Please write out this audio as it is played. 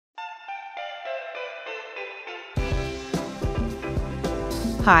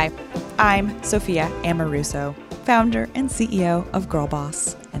Hi, I'm Sophia Amoruso, founder and CEO of Girl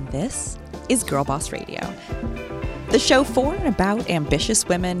Boss, and this is Girl Boss Radio, the show for and about ambitious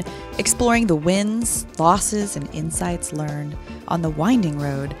women exploring the wins, losses, and insights learned on the winding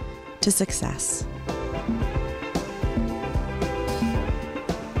road to success.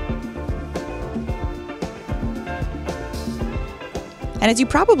 And as you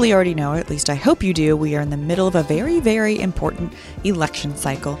probably already know, at least I hope you do, we are in the middle of a very, very important election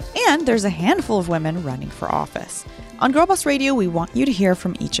cycle, and there's a handful of women running for office. On Girl Boss Radio, we want you to hear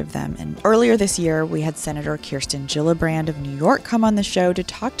from each of them. And earlier this year, we had Senator Kirsten Gillibrand of New York come on the show to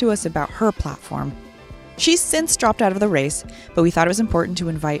talk to us about her platform. She's since dropped out of the race, but we thought it was important to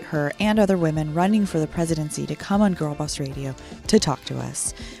invite her and other women running for the presidency to come on Girl Boss Radio to talk to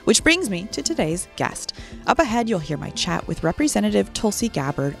us. Which brings me to today's guest. Up ahead, you'll hear my chat with Representative Tulsi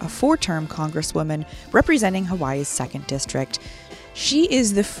Gabbard, a 4-term congresswoman representing Hawaii's 2nd District. She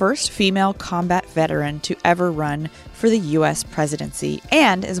is the first female combat veteran to ever run for the U.S. presidency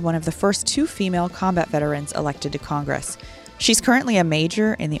and is one of the first 2 female combat veterans elected to Congress. She's currently a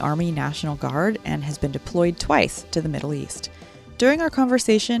major in the Army National Guard and has been deployed twice to the Middle East. During our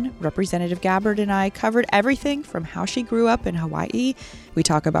conversation, Representative Gabbard and I covered everything from how she grew up in Hawaii. We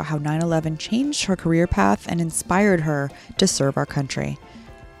talk about how 9/11 changed her career path and inspired her to serve our country.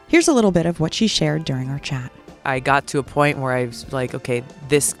 Here's a little bit of what she shared during our chat. I got to a point where I was like, okay,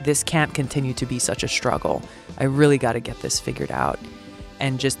 this can't continue to be such a struggle. I really got to get this figured out.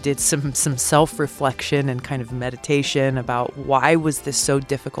 And just did some self-reflection and kind of meditation about why was this so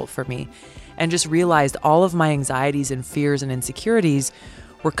difficult for me, and just realized all of my anxieties and fears and insecurities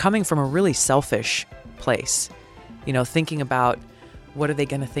were coming from a really selfish place. You know, thinking about what are they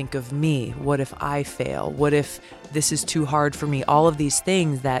going to think of me? What if I fail? What if this is too hard for me? All of these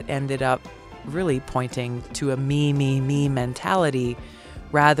things that ended up really pointing to a me mentality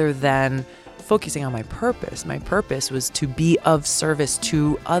rather than focusing on my purpose. My purpose was to be of service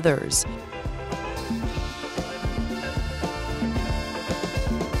to others.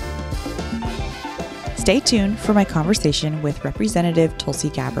 Stay tuned for my conversation with Representative Tulsi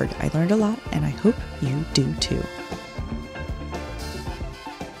Gabbard. I learned a lot, and I hope you do too.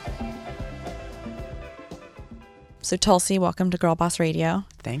 So Tulsi, welcome to Girl Boss Radio.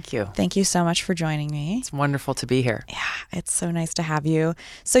 Thank you. Thank you so much for joining me. It's wonderful to be here. Yeah, it's so nice to have you.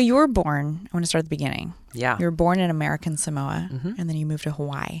 So you were born, I want to start at the beginning. Yeah. You were born in American Samoa, and then you moved to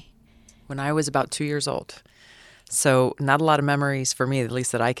Hawaii. When I was about 2 years old. So not a lot of memories for me, at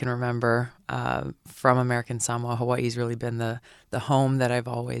least that I can remember, from American Samoa. Hawaii's really been the home that I've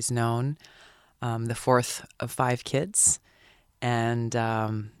always known, the 4th of 5 kids. And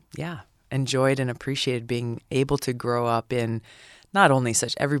enjoyed and appreciated being able to grow up in not only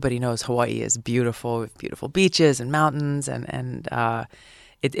such, everybody knows Hawaii is beautiful, with beautiful beaches and mountains, and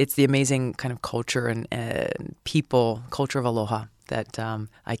it's the amazing kind of culture and people, culture of aloha that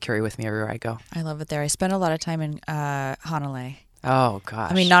I carry with me everywhere I go. I love it there. I spent a lot of time in Hanalei. Oh,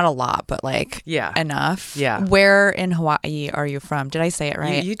 gosh. I mean, not a lot, but enough. Yeah. Where in Hawaii are you from? Did I say it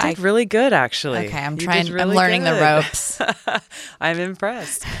right? You did really good, actually. Okay, I'm learning the ropes. I'm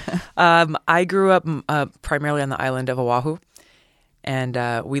impressed. I grew up primarily on the island of Oahu,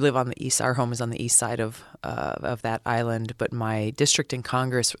 and we live on the east. Our home is on the east side of that island, but my district in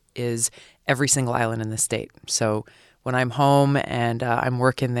Congress is every single island in the state. So when I'm home and I'm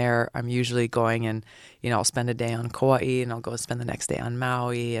working there, I'm usually going and, I'll spend a day on Kauai and I'll go spend the next day on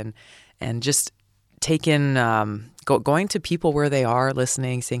Maui and just taking, going to people where they are,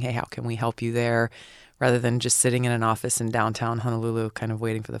 listening, saying, hey, how can we help you there? Rather than just sitting in an office in downtown Honolulu, kind of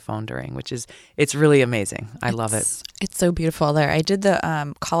waiting for the phone to ring, it's really amazing. I love it. It's so beautiful there. I did the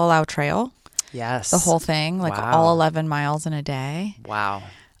Kalalau Trail. Yes. The whole thing, all 11 miles in a day. Wow.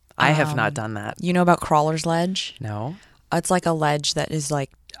 I have not done that. You know about Crawler's Ledge? No. It's like a ledge that is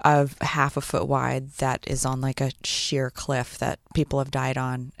like of half a foot wide that is on like a sheer cliff that people have died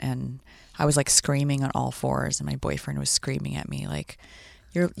on. And I was like screaming on all fours, and my boyfriend was screaming at me like,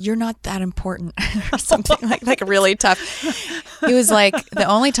 you're not that important or something like really tough. He was like, the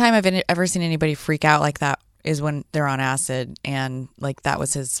only time I've ever seen anybody freak out like that is when they're on acid, and like that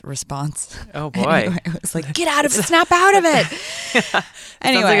was his response. Oh boy. Anyway, it was like, get out of it, snap out of it. Yeah.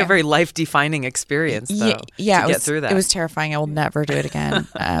 Anyway. Sounds like a very life-defining experience though, to get through that. It was terrifying. I will never do it again.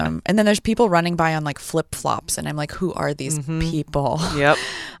 And then there's people running by on like flip-flops, and I'm like, who are these people? Yep.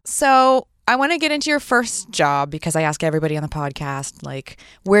 So I want to get into your first job because I ask everybody on the podcast, like,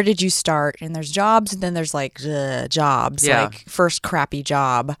 where did you start? And there's jobs, and then there's like jobs, like first crappy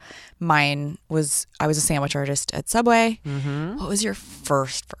job. Mine was, I was a sandwich artist at Subway. What was your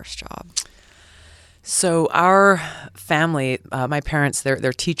first job? So our family, my parents,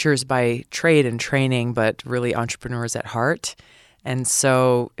 they're teachers by trade and training, but really entrepreneurs at heart. And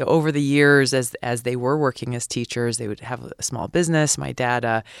so over the years, as they were working as teachers, they would have a small business. My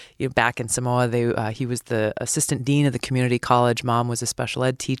dad, back in Samoa, he was the assistant dean of the community college. Mom was a special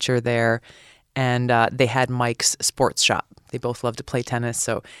ed teacher there, and they had Mike's sports shop. They both loved to play tennis,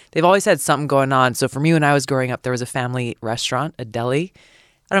 so they've always had something going on. So for me, when I was growing up, there was a family restaurant, a deli.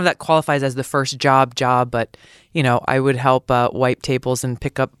 I don't know if that qualifies as the first job, but I would help wipe tables and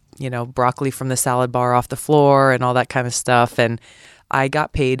pick up broccoli from the salad bar off the floor and all that kind of stuff. And I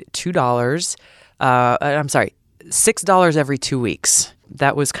got paid $6 every 2 weeks.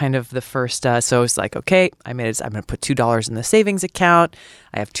 That was kind of the first. So I was like, okay, I'm going to put $2 in the savings account.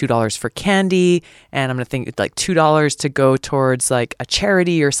 I have $2 for candy, and I'm going to think like $2 to go towards like a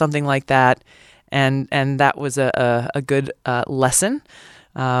charity or something like that. And that was a good lesson.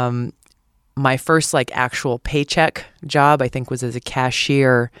 My first like actual paycheck job, I think, was as a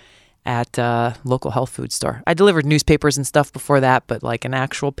cashier at a local health food store. I delivered newspapers and stuff before that, but like an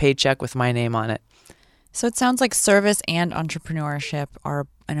actual paycheck with my name on it. So it sounds like service and entrepreneurship are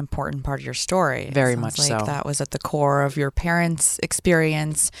an important part of your story. Very much so. That was at the core of your parents'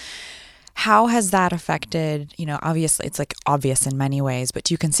 experience. How has that affected, obviously it's like obvious in many ways, but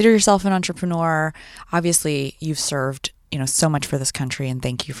do you consider yourself an entrepreneur? Obviously you've served, so much for this country, and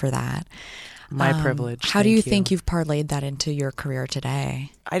thank you for that. My privilege. How do you think you've parlayed that into your career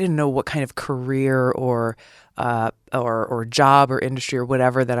today? I didn't know what kind of career or job or industry or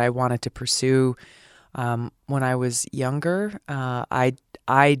whatever that I wanted to pursue. When I was younger,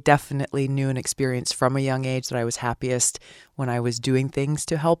 I definitely knew and experienced from a young age that I was happiest when I was doing things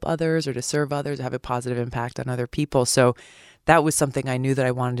to help others or to serve others, to have a positive impact on other people. So that was something I knew that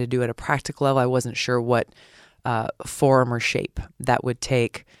I wanted to do at a practical level. I wasn't sure what form or shape that would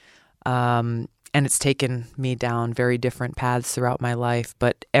take. And it's taken me down very different paths throughout my life.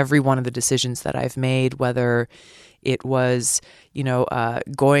 But every one of the decisions that I've made, whether it was,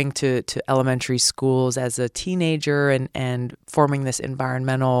 going to elementary schools as a teenager and forming this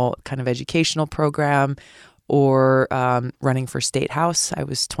environmental kind of educational program, or running for State House. I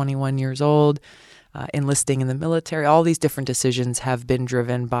was 21 years old, enlisting in the military. All these different decisions have been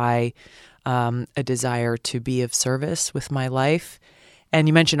driven by a desire to be of service with my life. And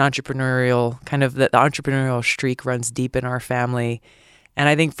you mentioned entrepreneurial, kind of the entrepreneurial streak runs deep in our family. And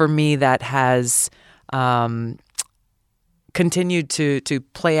I think for me that has continued to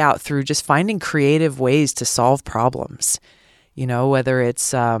play out through just finding creative ways to solve problems, whether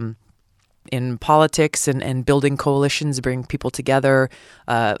it's in politics and building coalitions, bring people together,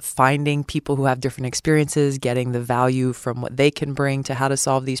 finding people who have different experiences, getting the value from what they can bring to how to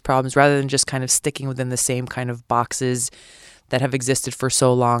solve these problems, rather than just kind of sticking within the same kind of boxes that have existed for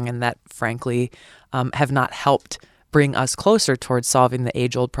so long and that, frankly, have not helped bring us closer towards solving the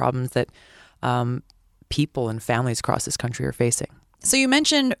age-old problems that people and families across this country are facing. So you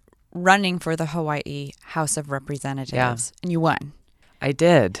mentioned running for the Hawaii House of Representatives, and you won. I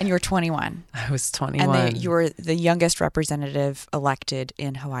did. And you were 21. I was 21. And you were the youngest representative elected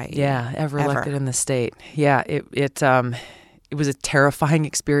in Hawaii. Yeah, ever elected in the state. Yeah, it was a terrifying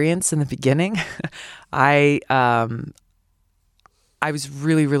experience in the beginning. I was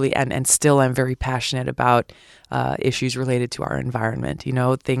really, really, and still am very passionate about issues related to our environment.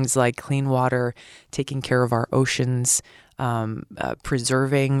 Things like clean water, taking care of our oceans,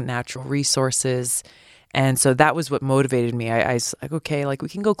 preserving natural resources. And so that was what motivated me. I was like, okay, we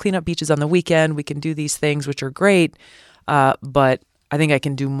can go clean up beaches on the weekend. We can do these things, which are great. But I think I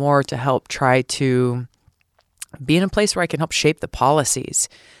can do more to help try to be in a place where I can help shape the policies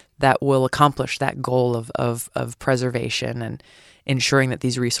that will accomplish that goal of preservation and ensuring that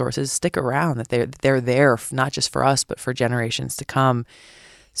these resources stick around, that they're there not just for us, but for generations to come.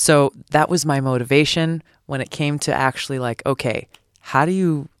 So that was my motivation when it came to actually okay, how do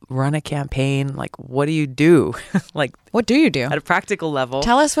you run a campaign? What do you do? What do you do at a practical level?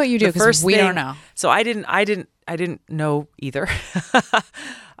 Tell us what you do, because we don't know. So I didn't know either.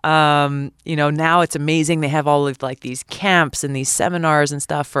 Now it's amazing. They have all of these camps and these seminars and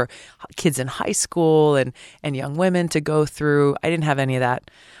stuff for kids in high school and young women to go through. I didn't have any of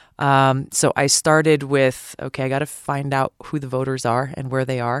that. So I started with, okay, I got to find out who the voters are and where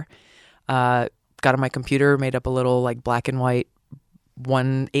they are. Got on my computer, made up a little black and white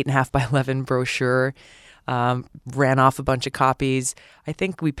 8.5 by 11 brochure. Ran off a bunch of copies. I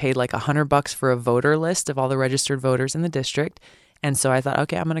think we paid $100 for a voter list of all the registered voters in the district. And so I thought,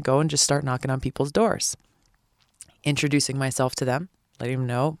 okay, I'm going to go and just start knocking on people's doors, introducing myself to them, letting them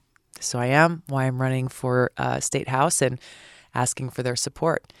know this is who I am, why I'm running for State House, and asking for their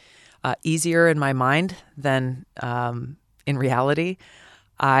support. easier in my mind than in reality.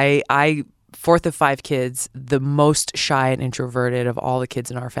 I fourth of 5 kids, the most shy and introverted of all the kids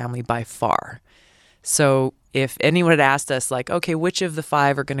in our family by far. So if anyone had asked us like, okay, which of the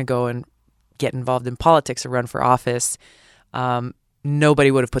 5 are going to go and get involved in politics or run for office, nobody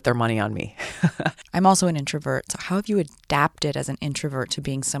would have put their money on me. I'm also an introvert. So how have you adapted as an introvert to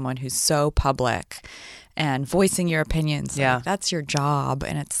being someone who's so public and voicing your opinions? Yeah. Like, that's your job.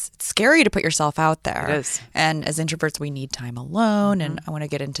 And it's scary to put yourself out there. It is. And as introverts, we need time alone. And I want to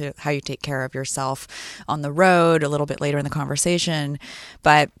get into how you take care of yourself on the road a little bit later in the conversation.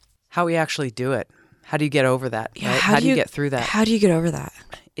 But how we actually do it. How do you get over that? yeah, Right? How do you get through that? How do you get over that?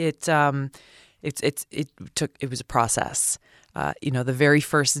 It was a process. The very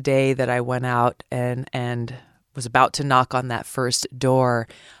first day that I went out and was about to knock on that first door,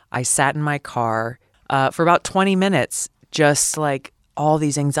 I sat in my car for about 20 minutes, just like all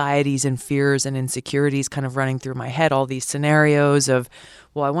these anxieties and fears and insecurities kind of running through my head, all these scenarios of,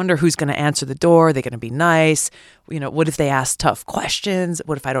 well, I wonder who's going to answer the door. Are they going to be nice? What if they ask tough questions?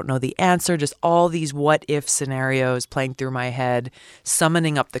 What if I don't know the answer? Just all these what if scenarios playing through my head,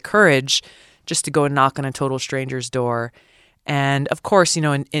 summoning up the courage just to go and knock on a total stranger's door. And of course,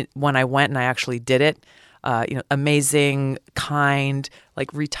 when I went and I actually did it, amazing, kind,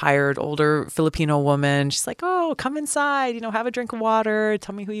 like retired older Filipino woman. She's like, oh, come inside, have a drink of water,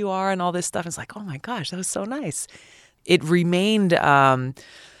 tell me who you are and all this stuff. It's like, oh my gosh, that was so nice. It remained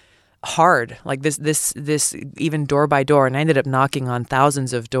hard, like this even door by door. And I ended up knocking on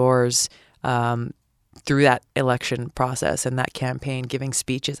thousands of doors through that election process and that campaign, giving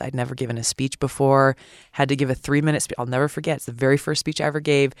speeches. I'd never given a speech before, had to give a 3-minute speech. I'll never forget. It's the very first speech I ever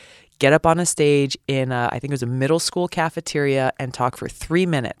gave. Get up on a stage in, I think it was a middle school cafeteria and talk for 3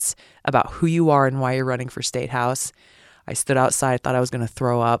 minutes about who you are and why you're running for State House. I stood outside, thought I was going to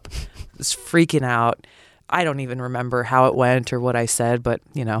throw up, was freaking out. I don't even remember how it went or what I said, but,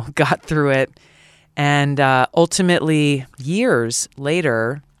 got through it. And ultimately, years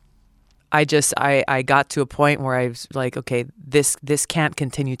later, I got to a point where I was like, okay, this can't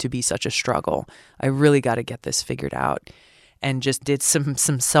continue to be such a struggle. I really got to get this figured out, and just did some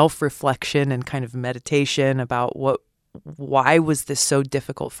self-reflection and kind of meditation about why was this so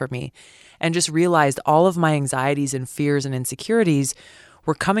difficult for me, and just realized all of my anxieties and fears and insecurities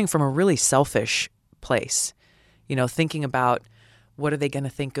were coming from a really selfish place. Thinking about, what are they going to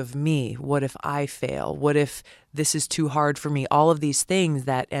think of me? What if I fail? What if this is too hard for me? All of these things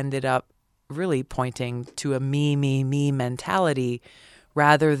that ended up really pointing to a me mentality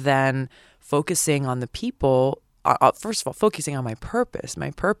rather than focusing on the people. First of all, focusing on my purpose.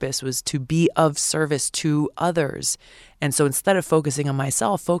 My purpose was to be of service to others. And so instead of focusing on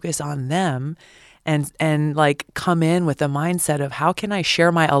myself, focus on them and like come in with a mindset of, how can I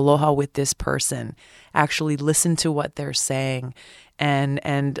share my aloha with this person? Actually listen to what they're saying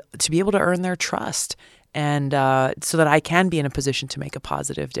and to be able to earn their trust. And so that I can be in a position to make a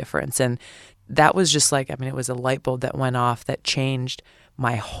positive difference. And that was just like, it was a light bulb that went off that changed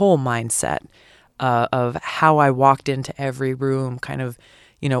my whole mindset of how I walked into every room, kind of,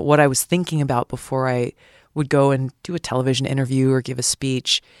 what I was thinking about before I would go and do a television interview or give a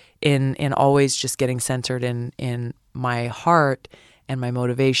speech, in always just getting centered in my heart and my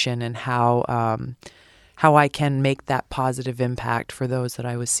motivation and how I can make that positive impact for those that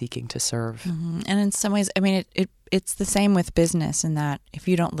I was seeking to serve. Mm-hmm. And in some ways, it's the same with business, in that if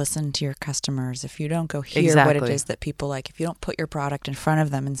you don't listen to your customers, if you don't go hear what it is that people like, if you don't put your product in front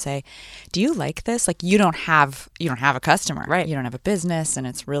of them and say, do you like this? Like, you don't have a customer, right? You don't have a business, and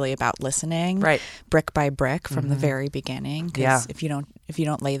it's really about listening, right? Brick by brick from the very beginning. Yeah. If you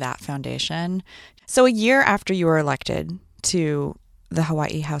don't lay that foundation. So a year after you were elected to the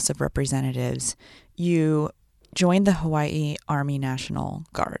Hawaii House of Representatives, you joined the Hawaii Army National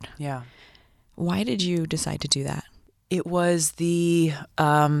Guard. Yeah. Why did you decide to do that? It was the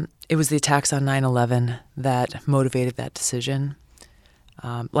attacks on 9/11 that motivated that decision.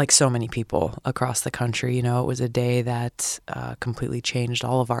 Like so many people across the country, it was a day that completely changed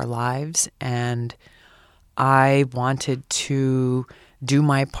all of our lives, and I wanted to do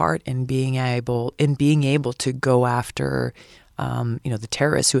my part in being able to go after the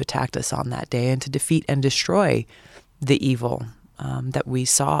terrorists who attacked us on that day, and to defeat and destroy the evil that we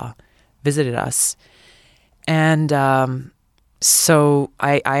saw visited us. And so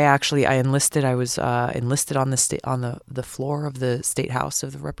I enlisted. I was enlisted on the floor of the State House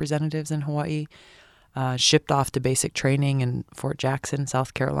of the Representatives in Hawaii, shipped off to basic training in Fort Jackson,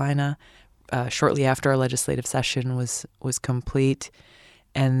 South Carolina, shortly after our legislative session was complete.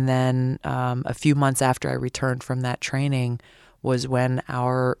 And then a few months after I returned from that training, was when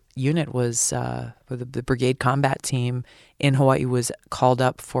our unit was, or the Brigade Combat Team in Hawaii was called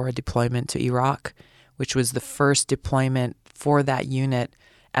up for a deployment to Iraq, which was the first deployment for that unit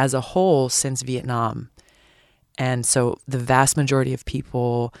as a whole since Vietnam. And so the vast majority of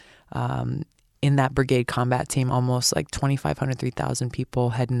people in that Brigade Combat Team, almost like 2,500, 3,000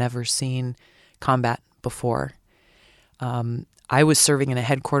 people, had never seen combat before. I was serving in a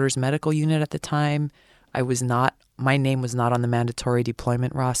headquarters medical unit at the time. My name was not on the mandatory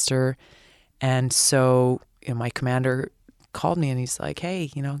deployment roster. And so my commander called me and he's like, hey,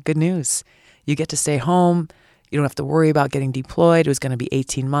 good news. You get to stay home. You don't have to worry about getting deployed. It was going to be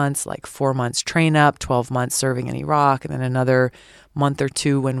 18 months, like 4 months train up, 12 months serving in Iraq, and then another month or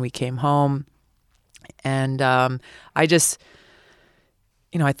two when we came home. And I just,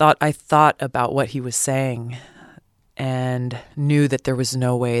 I thought about what he was saying and knew that there was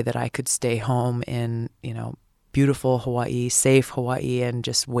no way that I could stay home in, beautiful Hawaii, safe Hawaii, and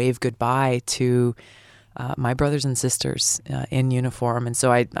just wave goodbye to my brothers and sisters in uniform. And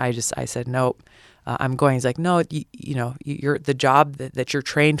so I said, nope, I'm going. He's like, no, you're the job that you're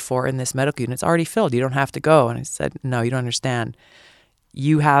trained for in this medical unit, it's already filled. You don't have to go. And I said, no, you don't understand.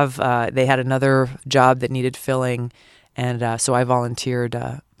 You have, they had another job that needed filling. And so I volunteered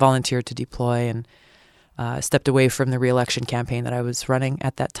to deploy and stepped away from the re-election campaign that I was running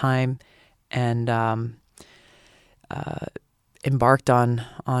at that time, and embarked on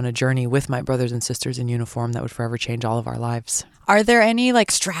a journey with my brothers and sisters in uniform that would forever change all of our lives. Are there any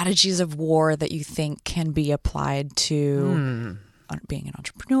strategies of war that you think can be applied to being an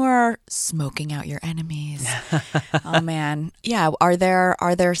entrepreneur, smoking out your enemies? Oh man. Yeah. Are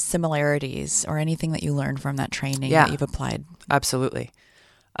there similarities or anything that you learned from that training that you've applied? Absolutely.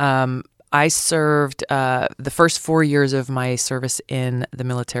 I served the first 4 years of my service in the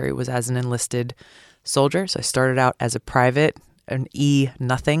military was as an enlisted soldier. So I started out as a private, an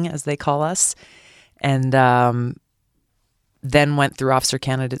E-nothing as they call us, and then went through officer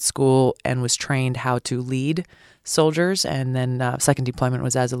candidate school and was trained how to lead soldiers. And then second deployment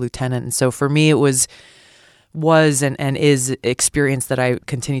was as a lieutenant. And so for me, it was and is experience that I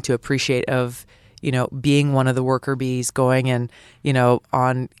continue to appreciate of, being one of the worker bees, going and,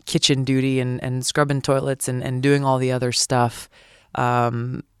 on kitchen duty and scrubbing toilets and doing all the other stuff,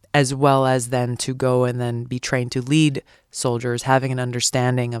 as well as then to go and then be trained to lead soldiers, having an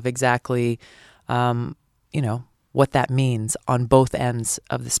understanding of exactly, what that means on both ends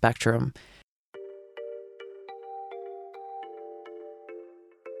of the spectrum.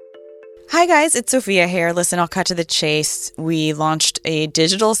 Hi guys, it's Sophia here. Listen, I'll cut to the chase. We launched a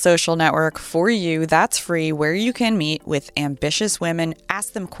digital social network for you that's free, where you can meet with ambitious women,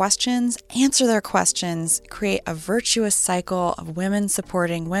 ask them questions, answer their questions, create a virtuous cycle of women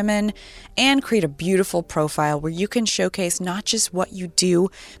supporting women, and create a beautiful profile where you can showcase not just what you do,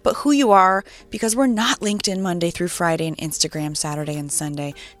 but who you are, because we're not LinkedIn Monday through Friday and Instagram Saturday and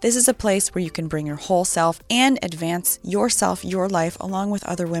Sunday. This is a place where you can bring your whole self and advance yourself, your life, along with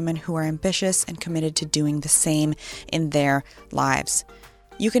other women who are ambitious and committed to doing the same in their lives.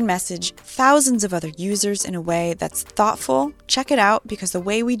 You can message thousands of other users in a way that's thoughtful. Check it out, because the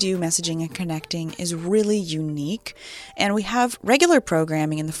way we do messaging and connecting is really unique. And we have regular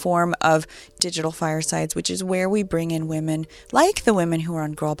programming in the form of digital firesides, which is where we bring in women like the women who are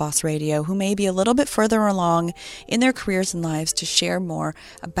on Girl Boss Radio, who may be a little bit further along in their careers and lives, to share more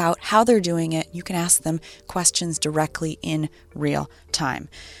about how they're doing it. You can ask them questions directly in real time.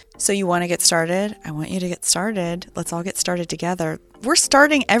 So you want to get started? I want you to get started. Let's all get started together. We're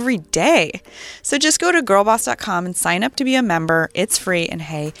starting every day. So just go to girlboss.com and sign up to be a member. It's free. And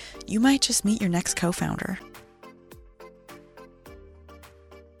hey, you might just meet your next co-founder.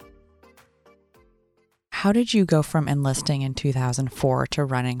 How did you go from enlisting in 2004 to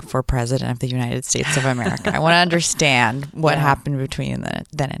running for president of the United States of America? I want to understand what happened between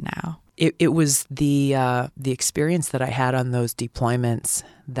then and now. It was the experience that I had on those deployments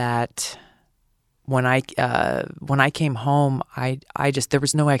that when I came home, I just, there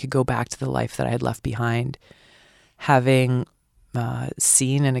was no way I could go back to the life that I had left behind. Having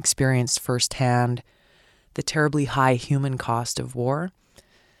seen and experienced firsthand the terribly high human cost of war,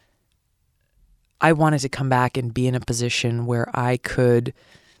 I wanted to come back and be in a position where I could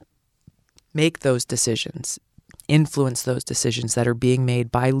make those decisions, influence those decisions that are being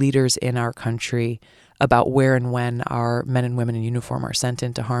made by leaders in our country about where and when our men and women in uniform are sent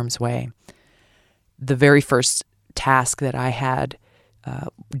into harm's way. The very first task that I had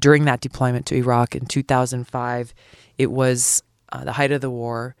during that deployment to Iraq in 2005, it was the height of the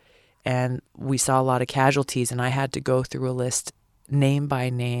war, and we saw a lot of casualties, and I had to go through a list name by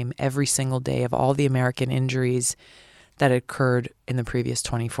name every single day of all the American injuries that occurred in the previous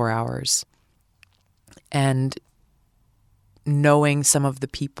 24 hours. And knowing some of the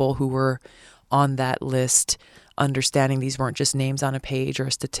people who were on that list, understanding these weren't just names on a page or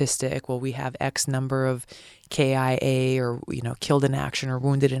a statistic. Well, we have X number of KIA or, killed in action or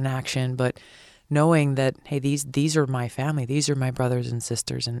wounded in action, but knowing that, hey, these are my family. These are my brothers and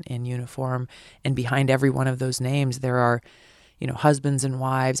sisters in uniform. And behind every one of those names, there are, husbands and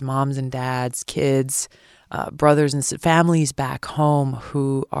wives, moms and dads, kids, brothers and families back home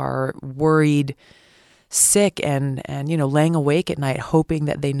who are worried, sick, and laying awake at night, hoping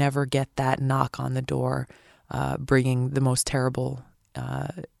that they never get that knock on the door, bringing the most terrible,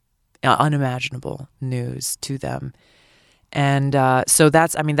 unimaginable news to them. And so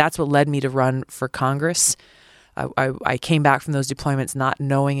that's what led me to run for Congress. I came back from those deployments not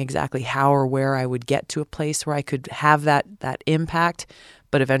knowing exactly how or where I would get to a place where I could have that impact,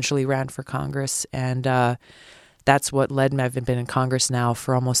 but eventually ran for Congress. And that's what led me. I've been in Congress now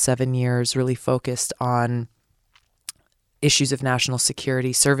for almost 7 years, really focused on issues of national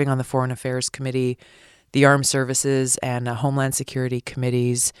security, serving on the Foreign Affairs Committee, the Armed Services and Homeland Security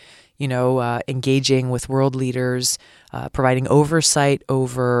committees, engaging with world leaders, providing oversight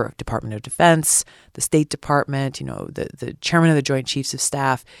over Department of Defense, the State Department, the chairman of the Joint Chiefs of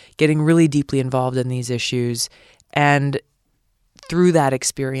Staff, getting really deeply involved in these issues. And through that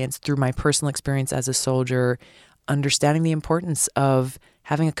experience, through my personal experience as a soldier, understanding the importance of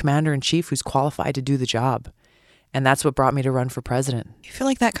having a commander-in-chief who's qualified to do the job. And that's what brought me to run for president. You feel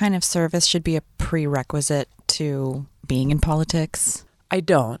like that kind of service should be a prerequisite to being in politics? I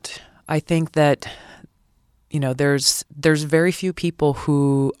don't. I think that, there's very few people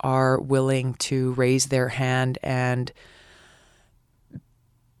who are willing to raise their hand and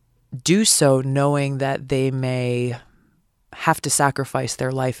do so knowing that they may have to sacrifice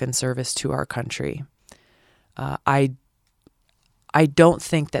their life in service to our country. I don't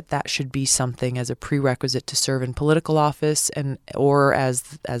think that should be something as a prerequisite to serve in political office or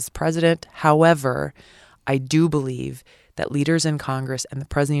as president. However, I do believe that leaders in Congress and the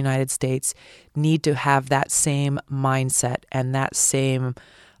President of the United States need to have that same mindset and that same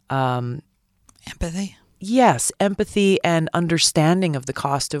empathy. Yes, empathy and understanding of the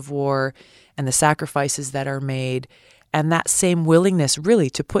cost of war and the sacrifices that are made, and that same willingness really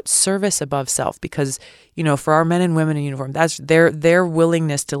to put service above self. Because, for our men and women in uniform, that's their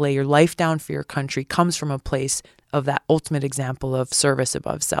willingness to lay your life down for your country comes from a place of that ultimate example of service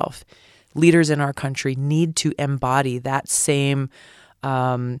above self. Leaders in our country need to embody that same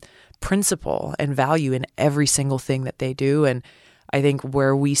principle and value in every single thing that they do. And I think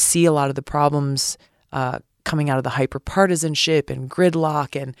where we see a lot of the problems coming out of the hyper-partisanship and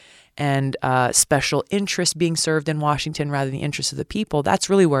gridlock and special interests being served in Washington rather than the interests of the people, that's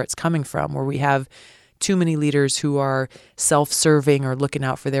really where it's coming from, where we have too many leaders who are self-serving or looking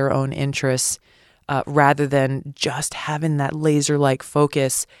out for their own interests rather than just having that laser-like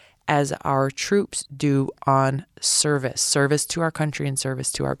focus as our troops do on service to our country and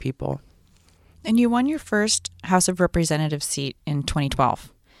service to our people. And you won your first House of Representatives seat in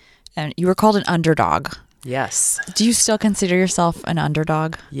 2012. And you were called an underdog. Yes. Do you still consider yourself an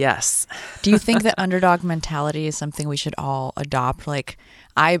underdog? Yes. Do you think that underdog mentality is something we should all adopt? Like,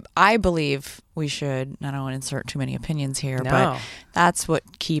 I believe we should. I don't want to insert too many opinions here, but that's what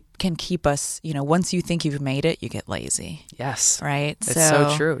can keep us, once you think you've made it, you get lazy. Yes. Right? It's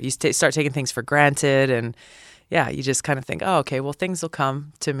so true. You start taking things for granted, and you just kind of think, oh, okay, well, things will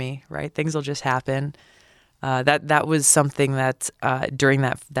come to me, right? Things will just happen. That was something that during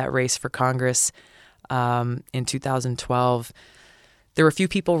that race for Congress in 2012, there were a few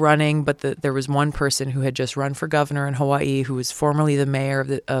people running, but there was one person who had just run for governor in Hawaii, who was formerly the mayor of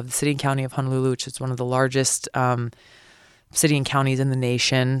the city and county of Honolulu, which is one of the largest city and counties in the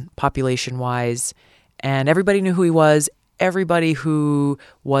nation, population-wise. And everybody knew who he was. Everybody who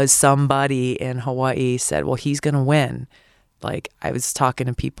was somebody in Hawaii said, well, he's going to win. Like, I was talking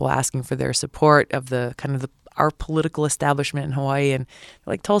to people asking for their support of our political establishment in Hawaii, and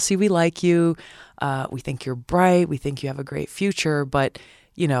they're like, Tulsi, we like you. We think you're bright. We think you have a great future, but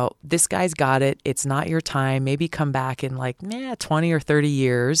this guy's got it. It's not your time. Maybe come back in 20 or 30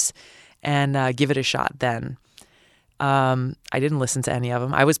 years and give it a shot then. I didn't listen to any of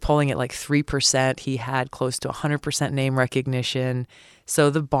them. I was polling at 3%. He had close to 100% name recognition. So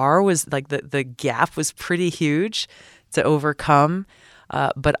the bar was the gap was pretty huge to overcome.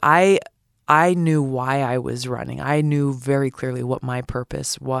 But I knew why I was running. I knew very clearly what my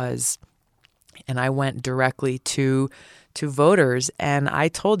purpose was. And I went directly to voters, and I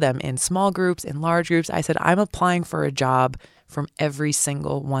told them in small groups, in large groups, I said, I'm applying for a job from every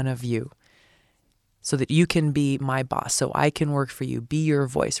single one of you. so that you can be my boss, so I can work for you, be your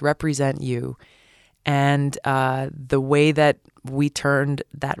voice, represent you. And the way that we turned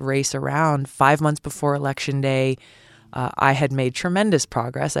that race around 5 months before Election Day, I had made tremendous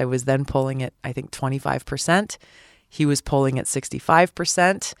progress. I was then polling at, I think, 25%. He was polling at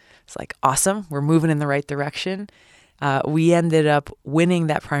 65%. It's like, awesome, we're moving in the right direction. We ended up winning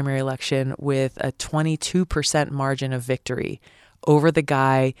that primary election with a 22% margin of victory over the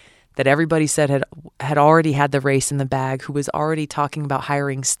guy that everybody said had already had the race in the bag, who was already talking about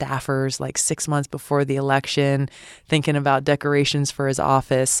hiring staffers like 6 months before the election, thinking about decorations for his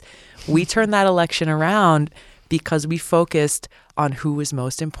office. We turned that election around because we focused on who was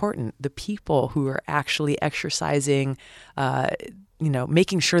most important, the people who are actually exercising,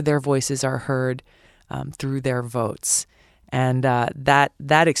 making sure their voices are heard through their votes. And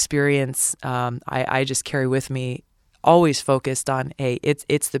that experience, I just carry with me, always focused on,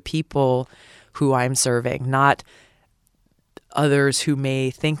 it's the people who I'm serving, not others who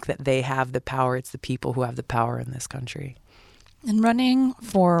may think that they have the power. It's the people who have the power in this country. And running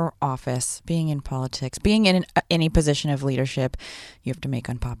for office, being in politics, being in any position of leadership, you have to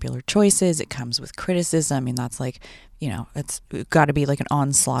make unpopular choices. It comes with criticism. I mean, that's like, it's got to be like an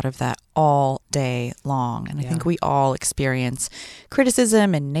onslaught of that all day long. And I think we all experience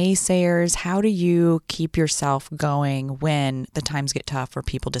criticism and naysayers. How do you keep yourself going when the times get tough or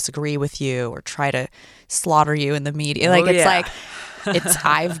people disagree with you or try to slaughter you in the media? I've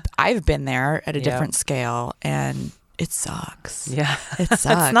been there at a different scale, and it sucks. Yeah. It sucks.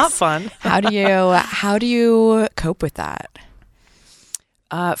 It's not fun. How do you cope with that?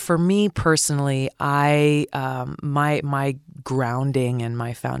 For me personally, my grounding and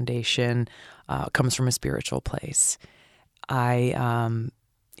my foundation comes from a spiritual place. I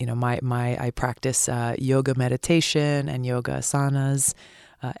practice yoga meditation and yoga asanas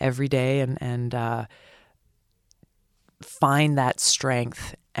every day, and find that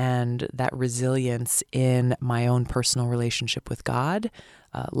strength and that resilience in my own personal relationship with God,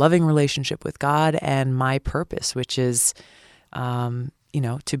 loving relationship with God, and my purpose, which is,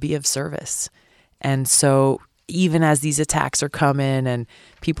 to be of service. And so even as these attacks are coming and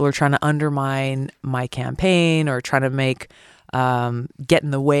people are trying to undermine my campaign or trying to get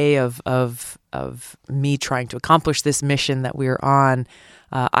in the way of me trying to accomplish this mission that we're on,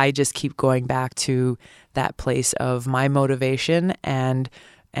 I just keep going back to that place of my motivation and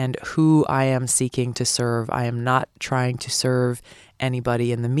who I am seeking to serve. I am not trying to serve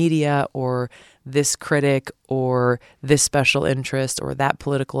anybody in the media or this critic or this special interest or that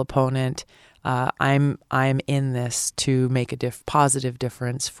political opponent. I'm in this to make a positive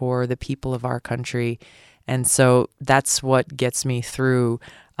difference for the people of our country. And so that's what gets me through,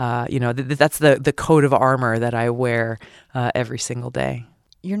 that's the coat of armor that I wear every single day.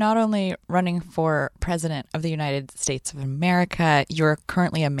 You're not only running for president of the United States of America, you're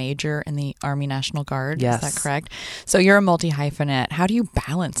currently a major in the Army National Guard. Yes. Is that correct? So you're a multi-hyphenate. How do you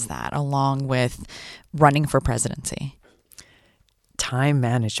balance that along with running for presidency? Time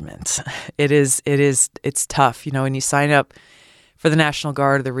management. It's tough. When you sign up for the National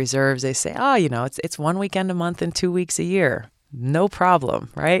Guard or the reserves, they say, it's one weekend a month and 2 weeks a year. No problem,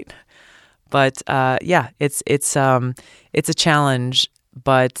 right? But it's a challenge,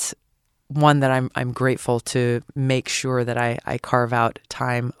 but one that I'm grateful to make sure that I carve out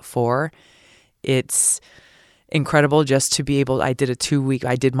time for. It's incredible just to be able. I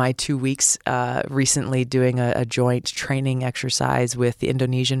did my 2 weeks recently doing a joint training exercise with the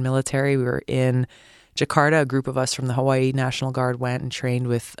Indonesian military. We were in Jakarta. A group of us from the Hawaii National Guard went and trained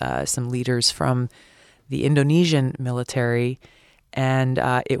with some leaders from the Indonesian military, and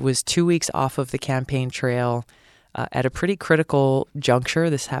it was 2 weeks off of the campaign trail. At a pretty critical juncture.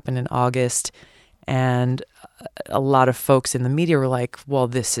 This happened in August, and a lot of folks in the media were like, well,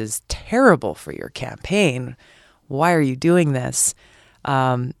 this is terrible for your campaign. Why are you doing this?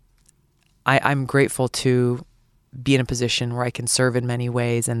 I'm grateful to be in a position where I can serve in many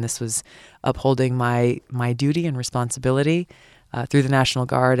ways, and this was upholding my duty and responsibility through the National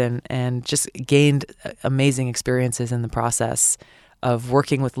Guard, and just gained amazing experiences in the process of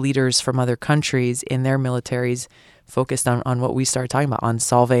working with leaders from other countries in their militaries, focused on what we started talking about, on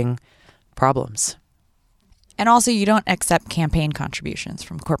solving problems. And also, you don't accept campaign contributions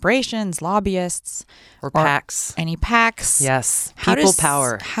from corporations, lobbyists, or PACs. Any PACs. Yes, people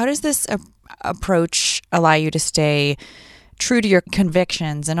power. How does this approach allow you to stay true to your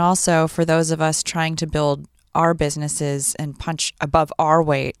convictions, and also for those of us trying to build our businesses and punch above our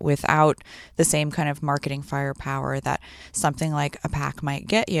weight without the same kind of marketing firepower that something like a PAC might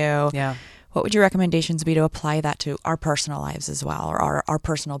get you? Yeah. What would your recommendations be to apply that to our personal lives as well, or our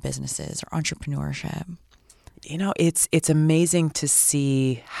personal businesses or entrepreneurship? It's amazing to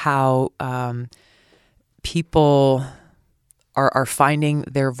see how people are finding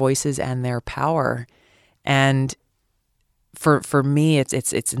their voices and their power. And for me,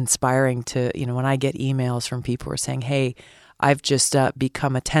 it's inspiring to, when I get emails from people who are saying, hey, I've just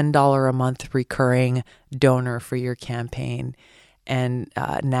become a $10 a month recurring donor for your campaign. And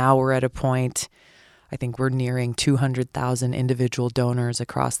now we're at a point, I think we're nearing 200,000 individual donors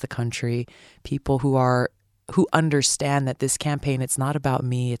across the country, people who understand that this campaign, it's not about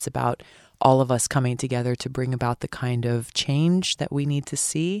me, it's about all of us coming together to bring about the kind of change that we need to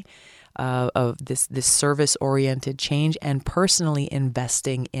see, of this service-oriented change, and personally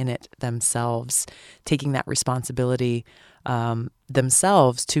investing in it themselves, taking that responsibility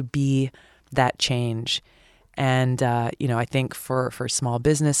themselves to be that change. And, I think for small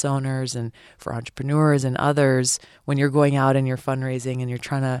business owners and for entrepreneurs and others, when you're going out and you're fundraising and you're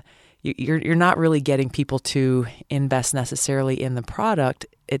trying to, you're not really getting people to invest necessarily in the product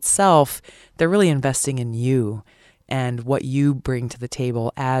itself. They're really investing in you and what you bring to the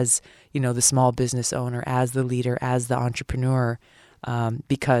table as, the small business owner, as the leader, as the entrepreneur,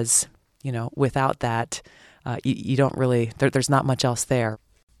 because, without that, you don't really, there's not much else there.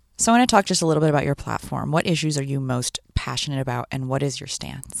 So I want to talk just a little bit about your platform. What issues are you most passionate about, and what is your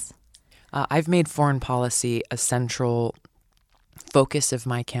stance? I've made foreign policy a central focus of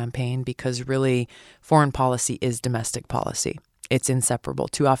my campaign because really foreign policy is domestic policy. It's inseparable.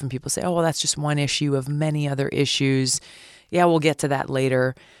 Too often people say, oh, well, that's just one issue of many other issues. Yeah, we'll get to that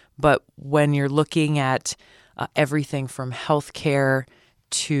later. But when you're looking at everything from healthcare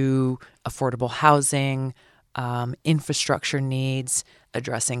to affordable housing, infrastructure needs,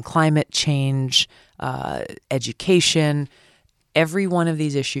 addressing climate change, education, every one of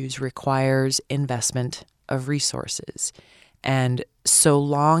these issues requires investment of resources. And so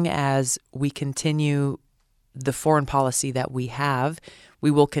long as we continue the foreign policy that we have,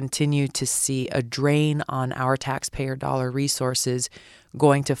 we will continue to see a drain on our taxpayer dollar resources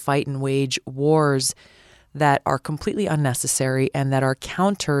going to fight and wage wars that are completely unnecessary and that are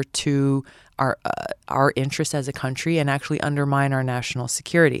counter to our interests as a country and actually undermine our national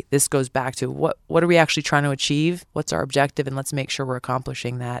security. This goes back to what are we actually trying to achieve? What's our objective? And let's make sure we're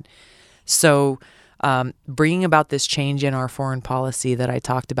accomplishing that. So bringing about this change in our foreign policy that I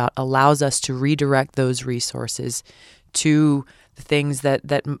talked about allows us to redirect those resources to the things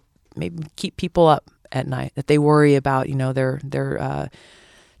that maybe keep people up at night, that they worry about, their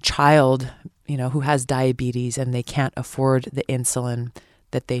child, who has diabetes and they can't afford the insulin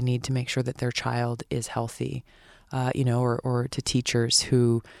that they need to make sure that their child is healthy, or to teachers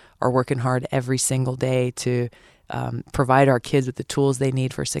who are working hard every single day to provide our kids with the tools they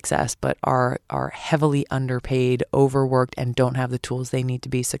need for success, but are heavily underpaid, overworked, and don't have the tools they need to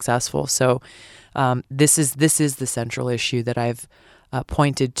be successful. So this is the central issue that I've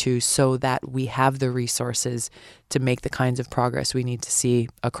pointed to, so that we have the resources to make the kinds of progress we need to see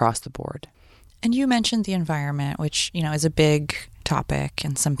across the board. And you mentioned the environment, which, is a big topic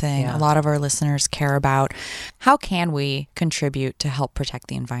and something a lot of our listeners care about. How can we contribute to help protect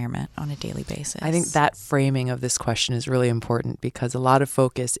the environment on a daily basis? I think that framing of this question is really important because a lot of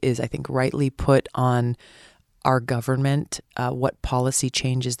focus is, I think, rightly put on our government, what policy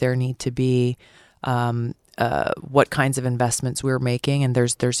changes there need to be, what kinds of investments we're making. And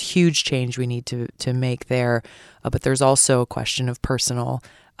there's huge change we need to make there. But there's also a question of personal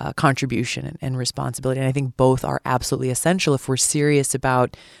contribution and responsibility. And I think both are absolutely essential if we're serious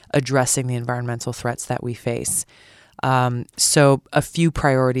about addressing the environmental threats that we face. So a few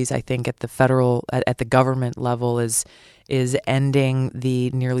priorities, I think, at the government level is ending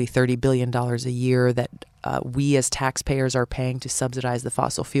the nearly $30 billion a year that we as taxpayers are paying to subsidize the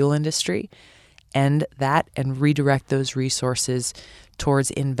fossil fuel industry. End that and redirect those resources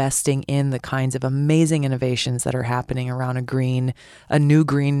towards investing in the kinds of amazing innovations that are happening around a new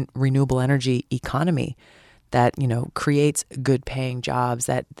green renewable energy economy that, creates good paying jobs,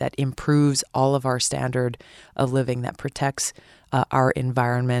 that improves all of our standard of living, that protects our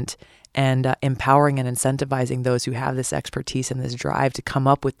environment, and empowering and incentivizing those who have this expertise and this drive to come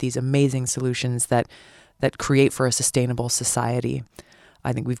up with these amazing solutions that create for a sustainable society.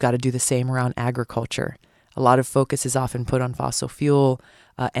 I think we've got to do the same around agriculture. A lot of focus is often put on fossil fuel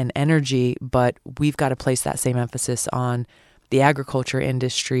and energy, but we've got to place that same emphasis on the agriculture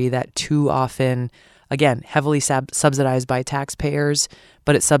industry that too often, again, heavily subsidized by taxpayers,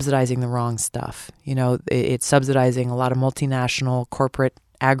 but it's subsidizing the wrong stuff. It's subsidizing a lot of multinational corporate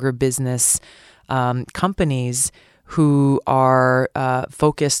agribusiness companies who are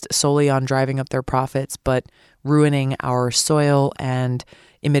focused solely on driving up their profits, but ruining our soil and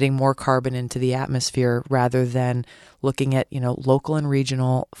emitting more carbon into the atmosphere, rather than looking at, local and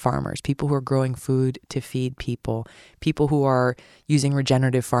regional farmers, people who are growing food to feed people, people who are using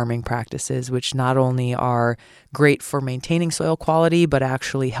regenerative farming practices, which not only are great for maintaining soil quality, but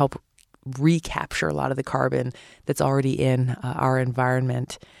actually help recapture a lot of the carbon that's already in our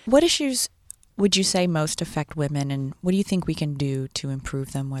environment. What issues would you say most affect women, and what do you think we can do to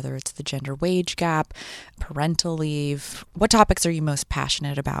improve them, whether it's the gender wage gap, parental leave? What topics are you most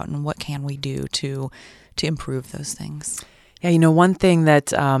passionate about, and what can we do to improve those things? Yeah, one thing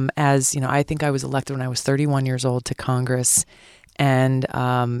that I think I was elected when I was 31 years old to Congress, and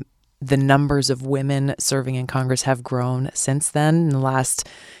the numbers of women serving in Congress have grown since then in the last,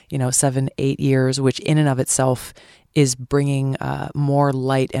 7-8 years, which in and of itself is bringing more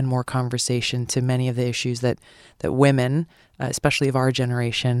light and more conversation to many of the issues that women, especially of our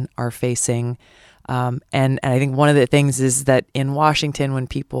generation, are facing. And I think one of the things is that in Washington, when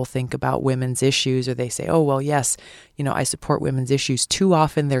people think about women's issues, or they say, oh, well, yes, I support women's issues, too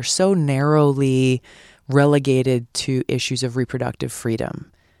often they're so narrowly relegated to issues of reproductive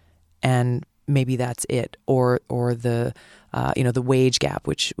freedom. And maybe that's it, or the the wage gap,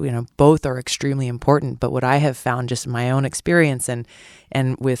 which both are extremely important. But what I have found, just in my own experience, and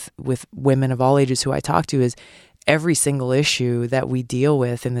with women of all ages who I talk to, is every single issue that we deal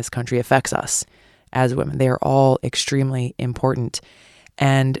with in this country affects us as women. They are all extremely important.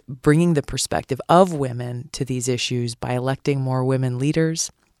 And bringing the perspective of women to these issues by electing more women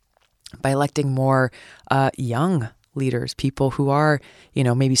leaders, by electing more young leaders, people who are,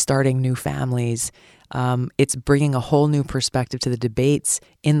 maybe starting new families. It's bringing a whole new perspective to the debates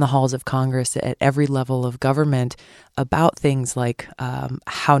in the halls of Congress at every level of government about things like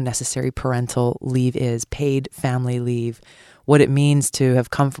how necessary parental leave is, paid family leave, what it means to have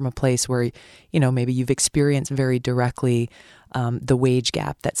come from a place where, maybe you've experienced very directly the wage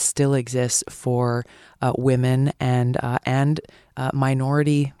gap that still exists for women and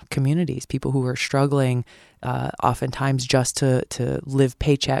minority communities, people who are struggling oftentimes just to live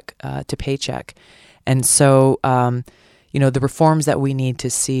paycheck to paycheck. And so, the reforms that we need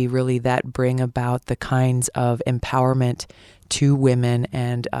to see really that bring about the kinds of empowerment to women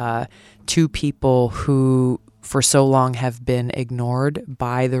and to people who for so long have been ignored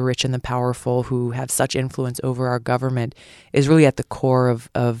by the rich and the powerful who have such influence over our government is really at the core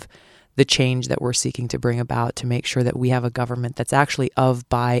of the change that we're seeking to bring about, to make sure that we have a government that's actually of,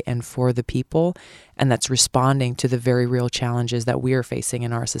 by, and for the people, and that's responding to the very real challenges that we are facing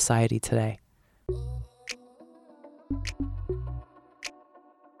in our society today.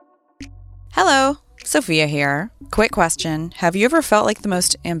 Hello, Sophia here. Quick question. Have you ever felt like the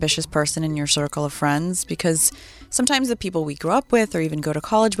most ambitious person in your circle of friends? Because sometimes the people we grew up with or even go to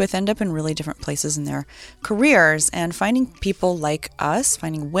college with end up in really different places in their careers, and finding people like us,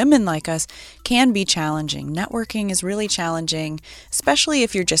 finding women like us, can be challenging. Networking is really challenging, especially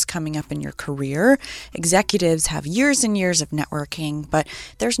if you're just coming up in your career. Executives have years and years of networking, but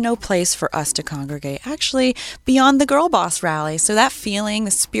there's no place for us to congregate actually beyond the Girl Boss Rally. So that feeling,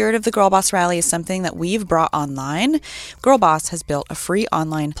 the spirit of the Girl Boss Rally, is something that we've brought online. Girl Boss has built a free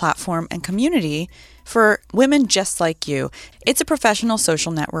online platform and community for women just like you. It's a professional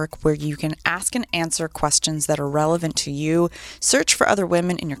social network where you can ask and answer questions that are relevant to you, search for other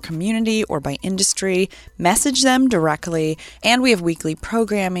women in your community or by industry, message them directly, and we have weekly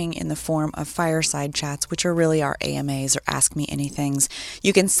programming in the form of fireside chats, which are really our AMAs or Ask Me Anythings.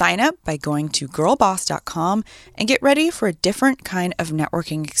 You can sign up by going to girlboss.com and get ready for a different kind of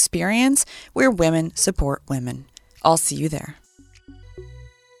networking experience where women support women. I'll see you there.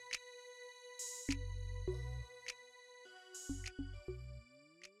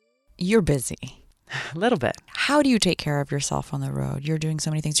 You're busy. A little bit. How do you take care of yourself on the road? You're doing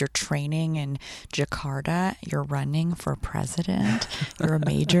so many things. You're training in Jakarta. You're running for president. You're a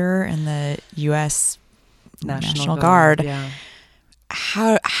major in the U.S. National Guard. Yeah.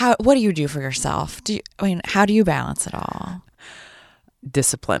 What do you do for yourself? How do you balance it all?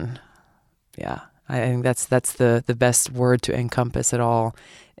 Discipline. Yeah. I think that's the best word to encompass it all,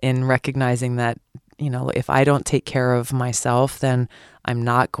 in recognizing that, if I don't take care of myself, then I'm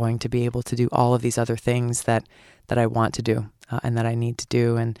not going to be able to do all of these other things that I want to do and that I need to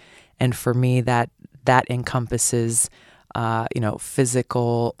do. And for me, that encompasses,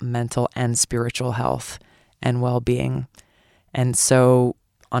 physical, mental, and spiritual health and well-being. And so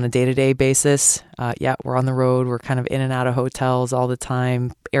on a day-to-day basis, we're on the road. We're kind of in and out of hotels all the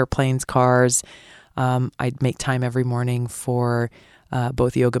time, airplanes, cars. I'd make time every morning for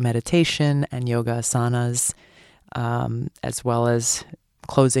both yoga meditation and yoga asanas. as well as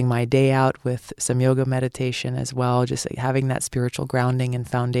closing my day out with some yoga meditation as well, just like having that spiritual grounding and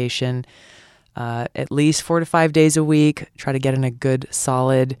foundation. At least 4 to 5 days a week, try to get in a good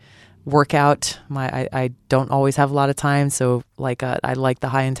solid workout. I don't always have a lot of time, so I like the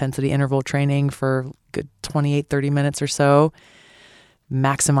high intensity interval training for good 28, 30 minutes or so.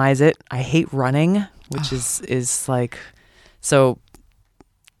 Maximize it. I hate running, which is like, so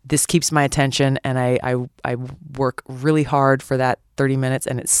this keeps my attention, and I work really hard for that 30 minutes,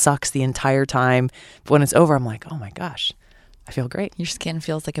 and it sucks the entire time. But when it's over, I'm like, oh my gosh, I feel great. Your skin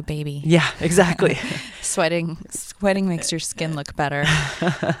feels like a baby. Yeah, exactly. Sweating makes your skin look better.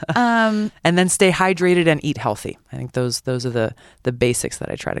 And then stay hydrated and eat healthy. I think those are the basics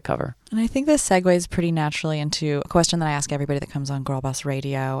that I try to cover. And I think this segues pretty naturally into a question that I ask everybody that comes on Girl Boss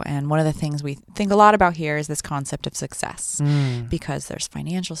Radio. And one of the things we think a lot about here is this concept of success. Because there's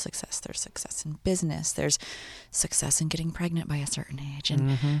financial success, there's success in business, there's success in getting pregnant by a certain age.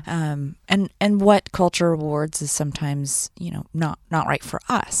 And what culture rewards is sometimes, not right for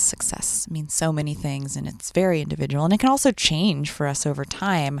us. Success means so many things, and it's very individual, and it can also change for us over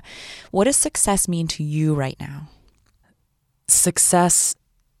time. What does success mean to you right now? Success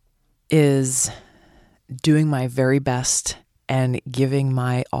is doing my very best and giving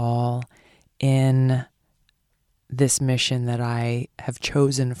my all in this mission that I have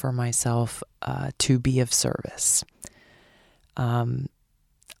chosen for myself to be of service.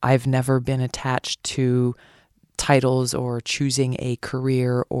 I've never been attached to titles or choosing a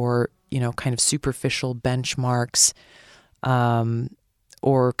career or, kind of superficial benchmarks,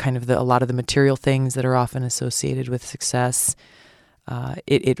 or kind of a lot of the material things that are often associated with success.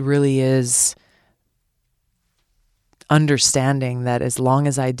 It really is understanding that as long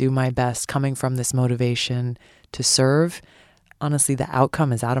as I do my best, coming from this motivation to serve, honestly, the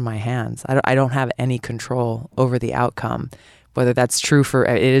outcome is out of my hands. I don't have any control over the outcome. Whether that's true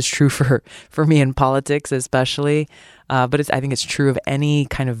it is true for me in politics especially, but I think it's true of any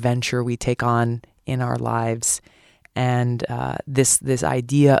kind of venture we take on in our lives. And this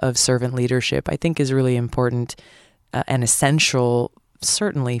idea of servant leadership, I think, is really important and essential,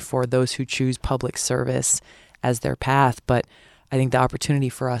 certainly for those who choose public service as their path. But I think the opportunity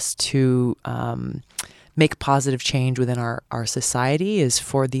for us to make positive change within our society is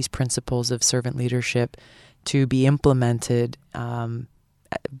for these principles of servant leadership to be implemented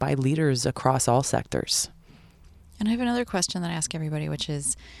by leaders across all sectors. And I have another question that I ask everybody, which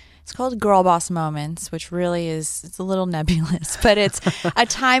is, it's called Girl Boss Moments, which really it's a little nebulous, but it's a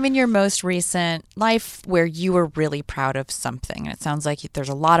time in your most recent life where you were really proud of something. And it sounds like there's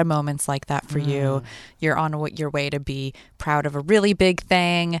a lot of moments like that for you. You're on your way to be proud of a really big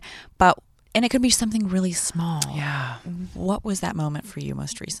thing, and it could be something really small. Yeah. What was that moment for you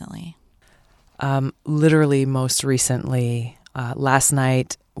most recently? Literally most recently, last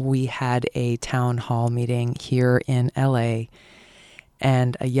night we had a town hall meeting here in LA,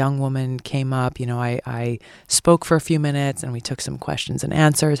 and a young woman came up. I spoke for a few minutes, and we took some questions and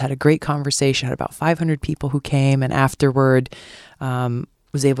answers, had a great conversation, had about 500 people who came, and afterward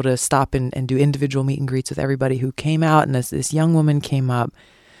was able to stop and do individual meet and greets with everybody who came out. And this young woman came up.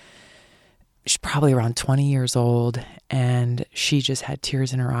 She's probably around 20 years old, and she just had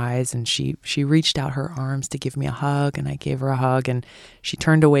tears in her eyes, and she reached out her arms to give me a hug, and I gave her a hug, and she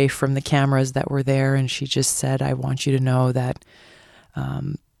turned away from the cameras that were there, and she just said, I want you to know that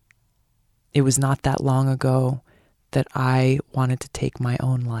it was not that long ago that I wanted to take my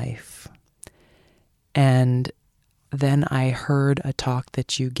own life. And then I heard a talk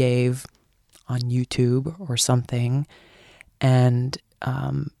that you gave on YouTube or something, and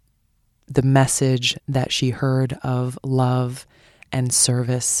the message that she heard of love and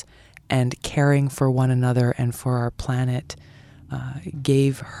service and caring for one another and for our planet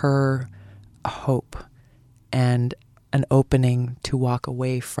gave her a hope and an opening to walk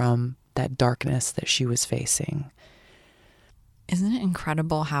away from that darkness that she was facing. Isn't it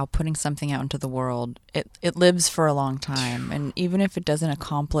incredible how putting something out into the world, it lives for a long time. And even if it doesn't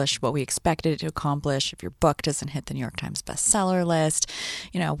accomplish what we expected it to accomplish, if your book doesn't hit the New York Times bestseller list,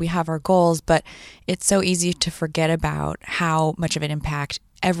 we have our goals, but it's so easy to forget about how much of an impact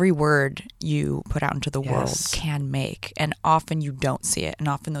every word you put out into the world can make. And often you don't see it. And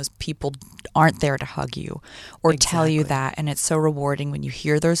often those people aren't there to hug you or tell you that. And it's so rewarding when you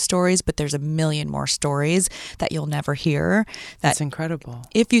hear those stories, but there's a million more stories that you'll never hear. That's incredible.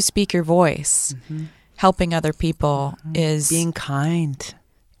 If you speak your voice, helping other people is... being kind.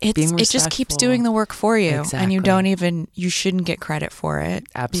 It just keeps doing the work for you. Exactly. And you shouldn't get credit for it.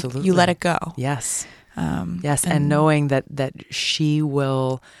 Absolutely. You let it go. Yes. And knowing that she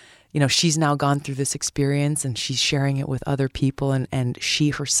will she's now gone through this experience and she's sharing it with other people, and she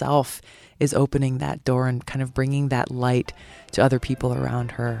herself is opening that door and kind of bringing that light to other people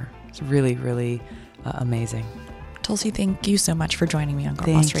around her. It's really, really amazing. Tulsi, thank you so much for joining me on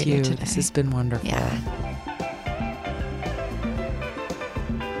Girl Boss Radio today. This has been wonderful. Yeah.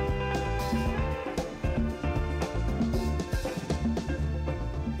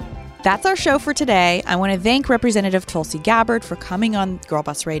 That's our show for today. I want to thank Representative Tulsi Gabbard for coming on Girl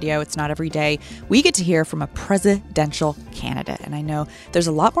Boss Radio. It's not every day we get to hear from a presidential candidate. And I know there's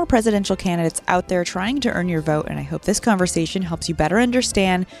a lot more presidential candidates out there trying to earn your vote. And I hope this conversation helps you better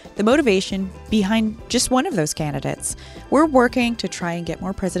understand the motivation behind just one of those candidates. We're working to try and get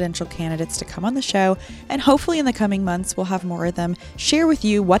more presidential candidates to come on the show. And hopefully in the coming months, we'll have more of them share with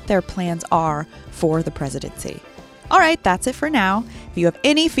you what their plans are for the presidency. All right, that's it for now. If you have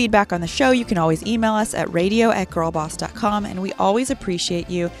any feedback on the show, you can always email us at radio@girlboss.com, and we always appreciate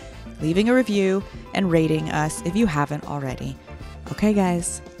you leaving a review and rating us if you haven't already. Okay,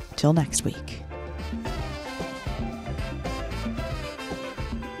 guys, till next week.